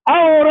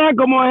 ahora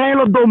como es en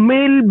los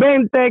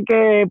 2020,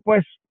 que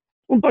pues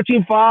un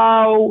touching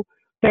foul,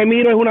 te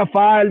miro es una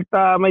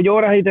falta, me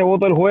lloras y te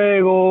boto el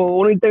juego,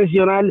 uno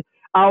intencional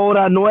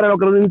ahora no era lo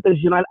que era un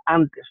intencional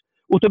antes.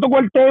 Usted tocó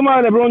el tema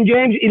de LeBron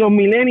James y los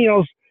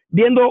millennials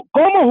viendo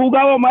cómo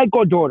jugaba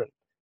Michael Jordan.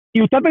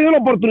 Y usted ha tenido la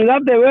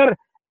oportunidad de ver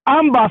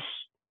ambas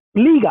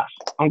ligas,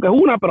 aunque es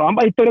una, pero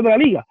ambas historias de la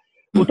liga.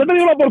 Usted ha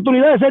tenido la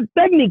oportunidad de ser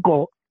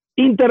técnico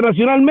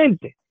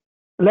internacionalmente.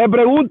 Le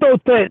pregunto a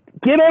usted,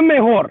 ¿quién es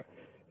mejor?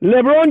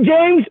 ¿LeBron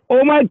James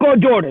o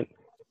Michael Jordan?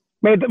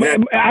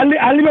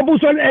 Ali me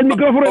puso el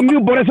micrófono en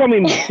mute por eso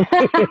mismo.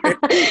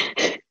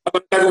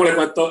 Como le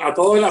cuento a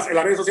todos en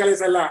las redes sociales,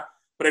 esa es la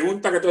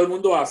pregunta que todo el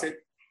mundo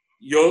hace.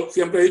 Yo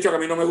siempre he dicho que a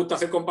mí no me gusta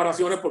hacer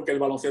comparaciones porque el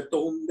baloncesto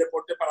es un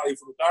deporte para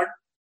disfrutar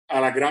a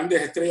las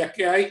grandes estrellas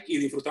que hay y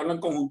disfrutarlo en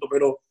conjunto,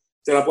 pero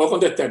te la puedo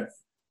contestar.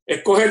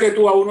 Escógete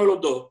tú a uno de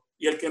los dos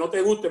y el que no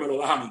te guste me lo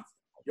das a mí.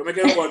 Yo me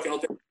quedo con el que no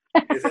te guste.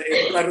 Esa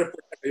es la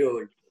respuesta que yo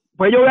doy.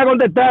 Pues yo voy a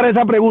contestar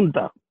esa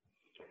pregunta.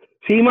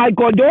 Si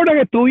Michael Jordan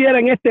estuviera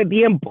en este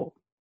tiempo,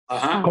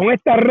 con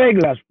estas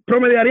reglas,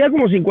 promediaría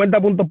como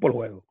 50 puntos por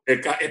juego.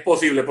 Es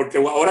posible, porque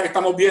ahora que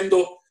estamos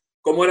viendo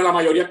cómo era la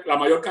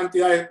mayor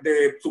cantidad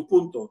de sus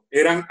puntos,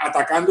 eran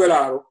atacando el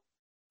aro,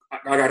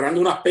 agarrando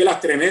unas pelas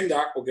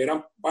tremendas, porque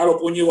eran palo,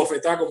 puño y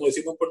bofetá, como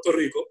decimos en Puerto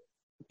Rico,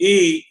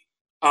 y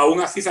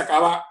aún así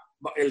sacaba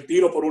el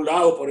tiro por un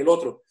lado, por el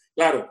otro.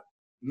 Claro,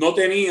 no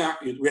tenía,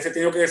 y hubiese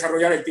tenido que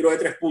desarrollar el tiro de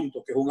 3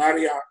 puntos, que es un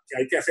área que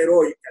hay que hacer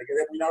hoy, que hay que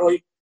dominar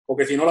hoy,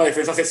 porque si no la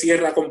defensa se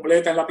cierra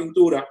completa en la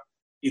pintura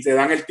y te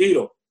dan el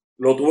tiro.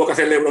 Lo tuvo que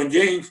hacer LeBron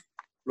James,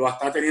 lo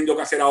está teniendo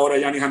que hacer ahora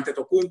Giannis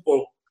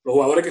Antetokounmpo. Los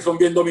jugadores que son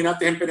bien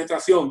dominantes en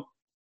penetración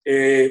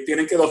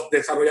tienen que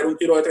desarrollar un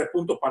tiro de 3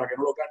 puntos para que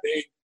no lo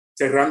cambien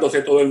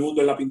cerrándose todo el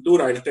mundo en la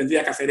pintura. Él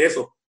tendría que hacer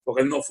eso,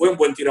 porque él no fue un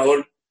buen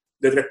tirador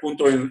de 3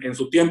 puntos en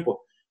su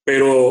tiempo.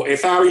 Pero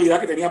esa habilidad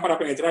que tenía para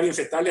penetrar y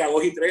encestarle a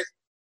 2 y 3,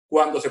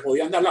 cuando se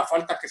podían dar las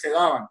faltas que se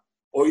daban,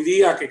 hoy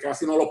día que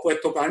casi no los puedes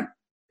tocar,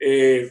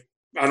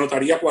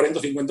 anotaría 40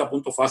 o 50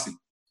 puntos fácil.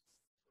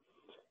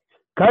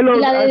 Carlos,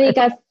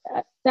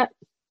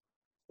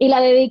 y la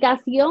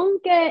dedicación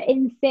que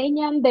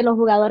enseñan de los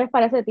jugadores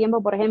para ese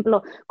tiempo, por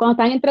ejemplo, cuando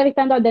están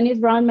entrevistando a Dennis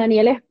Rodman y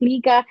él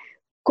explica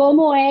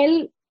cómo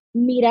él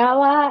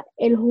miraba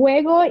el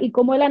juego y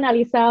cómo él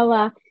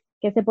analizaba,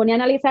 que se ponía a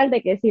analizar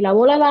de que si la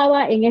bola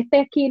daba en esta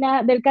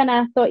esquina del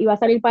canasto iba a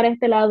salir para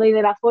este lado, y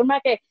de la forma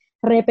que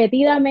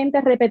repetidamente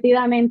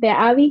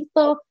ha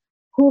visto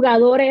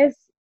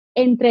jugadores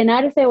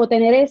entrenarse o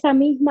tener esa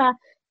misma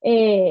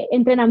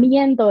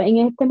entrenamiento en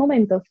este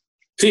momento.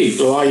 Sí,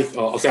 todo hay,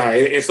 o sea,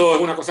 eso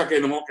es una cosa que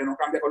no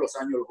cambia con los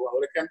años. Los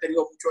jugadores que han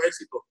tenido mucho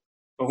éxito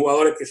son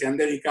jugadores que se han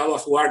dedicado a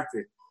su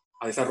arte,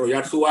 a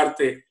desarrollar su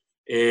arte,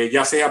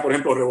 ya sea, por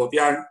ejemplo,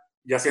 rebotear,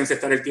 ya sea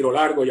encestar el tiro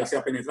largo, ya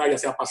sea penetrar, ya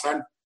sea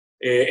pasar,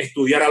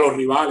 estudiar a los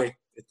rivales,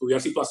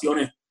 estudiar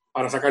situaciones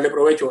para sacarle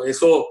provecho.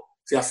 Eso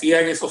se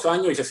hacía en esos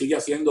años y se sigue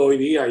haciendo hoy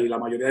día, y la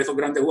mayoría de esos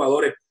grandes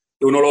jugadores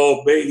que uno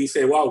los ve y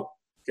dice, wow,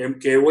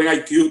 qué buen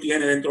IQ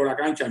tiene dentro de la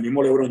cancha. El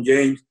mismo LeBron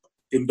James,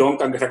 Tim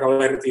Duncan, que se acaba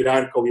de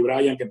retirar, Kobe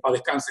Bryant, que en paz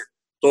descanse.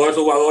 Todos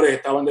esos jugadores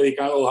estaban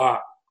dedicados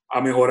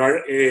a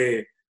mejorar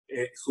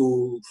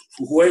su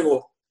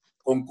juego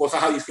con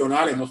cosas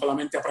adicionales, no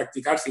solamente a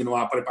practicar, sino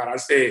a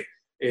prepararse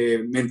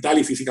mental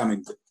y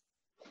físicamente.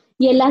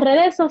 Y en las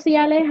redes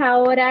sociales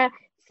ahora,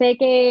 sé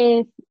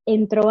que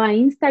entró a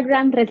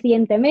Instagram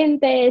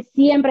recientemente,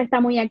 siempre está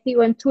muy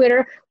activo en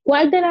Twitter.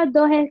 ¿Cuál de las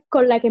dos es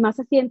con la que más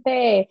se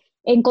siente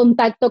en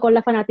contacto con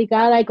la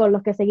fanaticada y con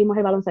los que seguimos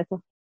el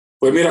baloncesto?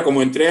 Pues mira,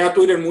 como entré a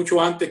Twitter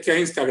mucho antes que a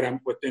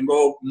Instagram, pues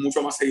tengo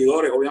mucho más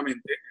seguidores,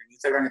 obviamente. En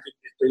Instagram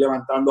estoy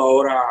levantando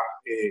ahora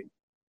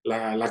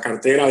la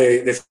cartera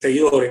de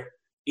seguidores,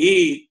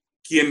 y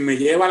quien me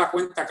lleva la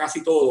cuenta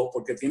casi todo,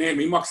 porque tiene el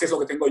mismo acceso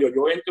que tengo yo.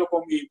 Yo entro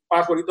con mi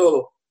password y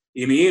todo,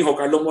 y mi hijo,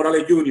 Carlos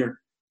Morales Jr.,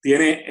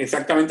 tiene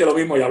exactamente lo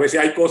mismo, y a veces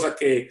hay cosas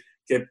que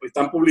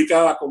están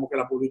publicadas como que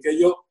las publiqué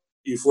yo,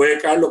 y fue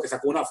Carlos que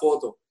sacó una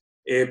foto.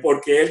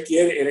 Porque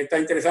él está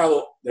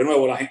interesado, de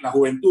nuevo, la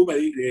juventud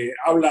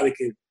habla de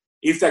que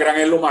Instagram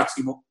es lo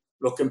máximo.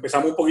 Los que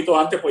empezamos un poquito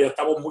antes, pues ya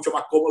estamos mucho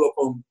más cómodos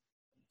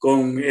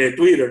con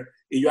Twitter,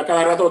 y yo a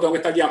cada rato lo tengo que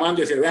estar llamando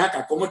y decir, ven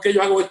acá, ¿cómo es que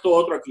yo hago esto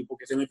otro aquí?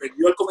 Porque se me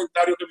perdió el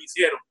comentario que me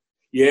hicieron,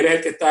 y él es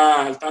el que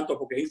está al tanto,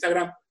 porque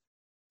Instagram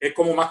es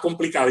como más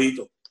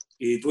complicadito,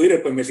 y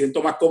Twitter pues me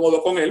siento más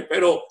cómodo con él,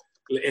 pero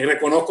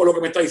reconozco lo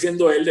que me está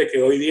diciendo él, de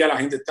que hoy día la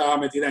gente está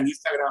metida en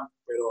Instagram,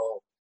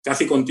 pero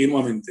casi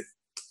continuamente.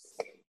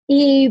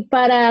 Y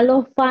para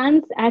los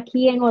fans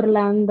aquí en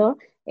Orlando,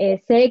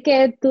 sé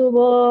que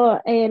tuvo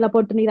la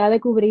oportunidad de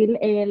cubrir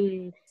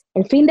el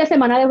fin de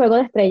semana de Juego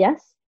de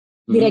Estrellas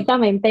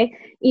directamente.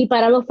 Y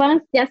para los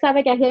fans, ya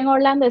sabe que aquí en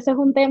Orlando eso es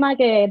un tema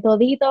que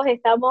toditos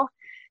estamos,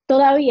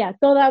 todavía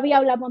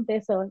hablamos de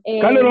eso.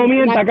 Carlos, no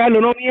mienta,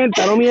 Carlos, no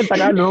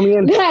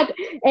mienta.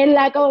 En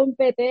la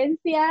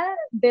competencia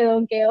de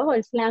donkeos, o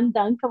el slam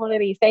dunk, como le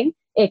dicen,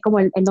 como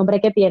el nombre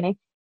que tiene.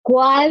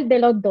 ¿Cuál de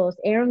los dos?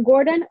 ¿Aaron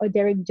Gordon o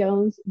Derrick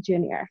Jones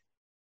Jr.?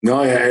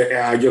 No,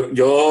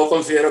 yo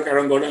considero que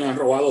Aaron Gordon le han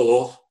robado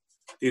 2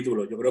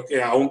 títulos. Yo creo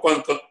que aún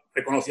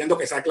reconociendo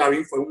que Zach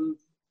Lavin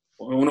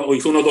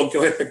hizo unos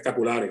donkeos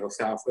espectaculares, o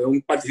sea, fue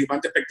un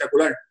participante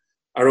espectacular,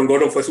 Aaron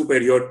Gordon fue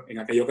superior en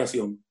aquella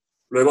ocasión.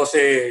 Luego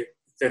se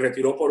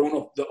retiró por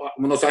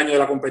unos años de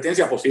la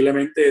competencia,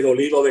 posiblemente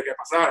dolido de que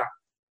pasara,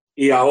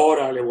 y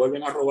ahora le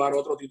vuelven a robar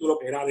otro título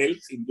que era de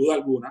él, sin duda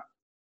alguna.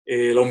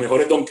 Los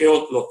mejores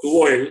donkeos los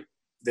tuvo él,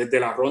 desde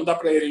la ronda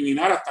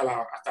preliminar hasta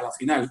la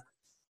final.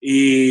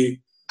 Y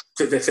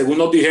según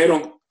nos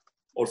dijeron,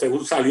 o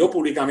según salió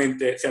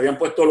públicamente, se habían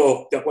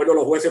puesto de acuerdo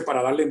los jueces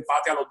para darle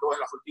empate a los dos en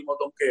los últimos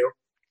donkeos.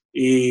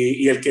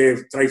 Y el que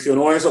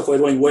traicionó eso fue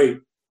Dwayne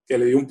Wade, que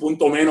le dio un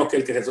punto menos que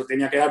el que se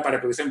tenía que dar para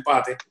que hubiese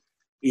empate.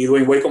 Y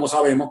Dwayne Wade, como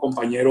sabemos,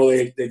 compañero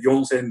de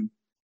Jones en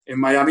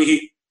Miami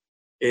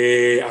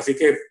Heat. Así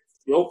que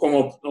yo,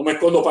 como no me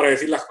escondo para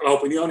decir las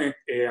opiniones,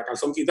 a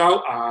calzón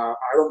quitado, a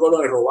Aaron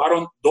Gordon le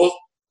robaron 2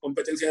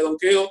 competencias de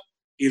donqueo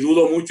y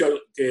dudo mucho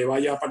que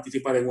vaya a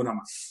participar en una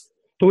más.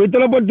 Tuviste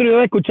la oportunidad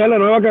de escuchar la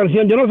nueva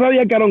canción. Yo no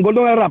sabía que Aaron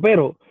Gordon era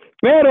rapero,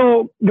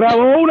 pero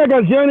grabó una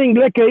canción en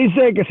inglés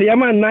que se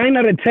llama 9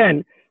 out of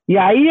 10. Y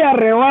ahí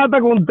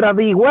arrebata contra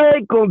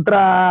D-Wade,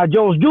 contra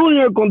Jones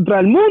Jr., contra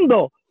el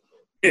mundo.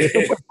 Eso,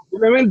 pues,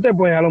 posiblemente,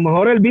 pues a lo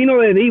mejor el vino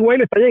de D-Wade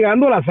le está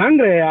llegando a la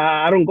sangre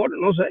a Aaron Gordon,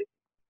 no sé.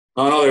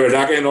 No, de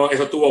verdad que no,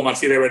 eso estuvo mal.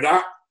 Si de verdad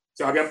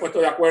se habían puesto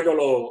de acuerdo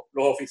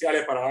los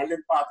oficiales para darle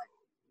empate,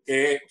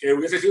 que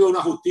hubiese sido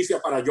una justicia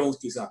para Jones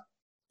quizás,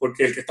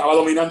 porque el que estaba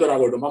dominando era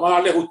Gordon. Vamos a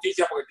darle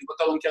justicia porque el tipo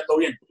está donkeando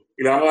bien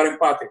y le vamos a dar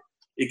empate.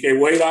 Y que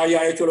Wade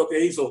haya hecho lo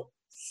que hizo,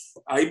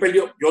 ahí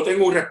perdió. Yo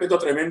tengo un respeto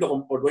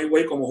tremendo por Dwayne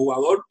Wade como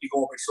jugador y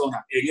como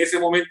persona. En ese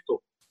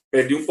momento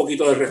perdí un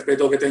poquito del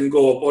respeto que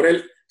tengo por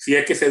él, si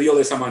es que se dio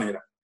de esa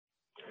manera.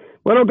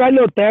 Bueno,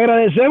 Carlos, te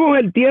agradecemos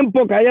el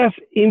tiempo que hayas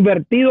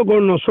invertido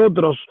con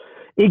nosotros.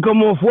 Y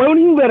como fue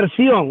una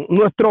inversión,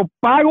 nuestro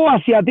pago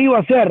hacia ti va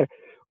a ser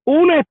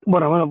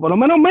por lo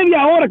menos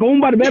media hora con un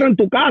barbero en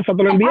tu casa.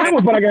 Te lo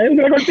enviamos para que haya un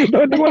recortito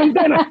de esta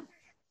cuarentena.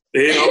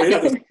 Sí, no,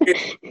 mira,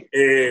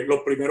 los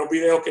primeros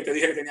videos que te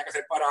dije que tenía que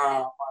hacer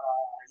para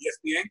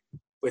ESPN,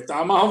 pues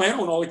estaba más o menos,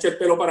 uno echa el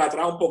pelo para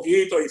atrás un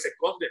poquito y se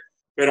esconde.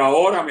 Pero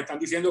ahora me están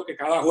diciendo que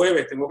cada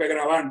jueves tengo que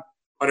grabar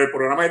para el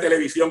programa de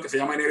televisión que se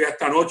llama NBA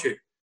Esta Noche.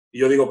 Y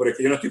yo digo, pero es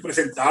que yo no estoy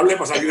presentable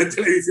para salir en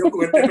televisión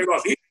con este pelo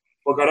así.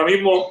 Porque ahora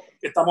mismo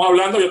que estamos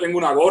hablando, yo tengo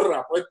una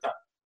gorra puesta.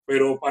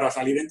 Pero para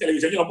salir en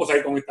televisión yo no puedo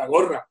salir con esta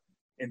gorra.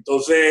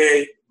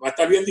 Entonces va a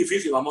estar bien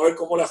difícil. Vamos a ver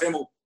cómo lo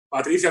hacemos.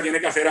 Patricia tiene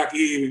que hacer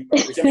aquí,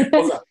 Patricia, mi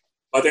esposa,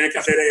 va a tener que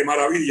hacer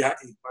maravillas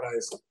aquí para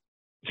eso.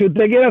 Si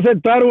usted quiere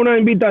aceptar una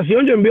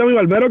invitación, yo envío a mi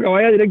barbero que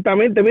vaya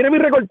directamente. Mire mi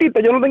recortito,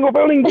 yo no tengo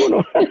pelo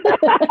ninguno.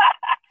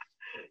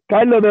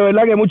 Carlos, de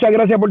verdad que muchas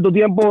gracias por tu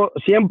tiempo.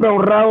 Siempre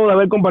honrado de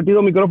haber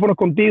compartido micrófonos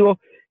contigo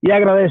y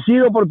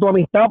agradecido por tu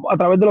amistad a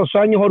través de los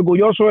años.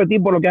 Orgulloso de ti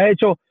por lo que has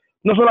hecho,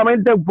 no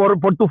solamente por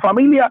tu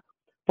familia,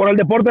 por el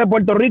deporte de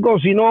Puerto Rico,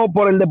 sino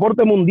por el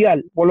deporte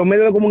mundial, por los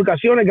medios de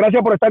comunicaciones.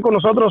 Gracias por estar con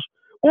nosotros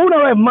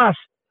una vez más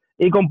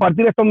y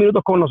compartir estos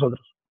minutos con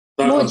nosotros.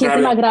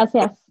 Muchísimas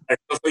gracias.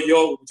 Esto soy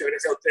yo. Muchas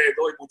gracias a ustedes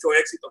dos y mucho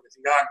éxito, que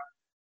sigan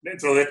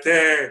dentro de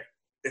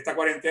esta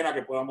cuarentena,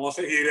 que podamos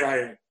seguir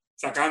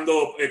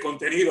sacando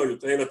contenido, y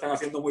ustedes lo están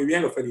haciendo muy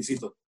bien. Los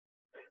felicito.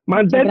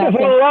 Mantente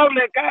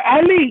saludable.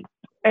 Ali,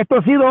 esto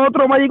ha sido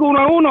otro Magic 1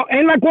 a 1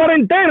 en la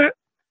cuarentena.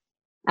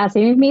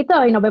 Así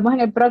mismito, y nos vemos en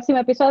el próximo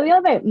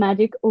episodio de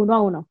Magic 1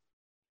 a 1.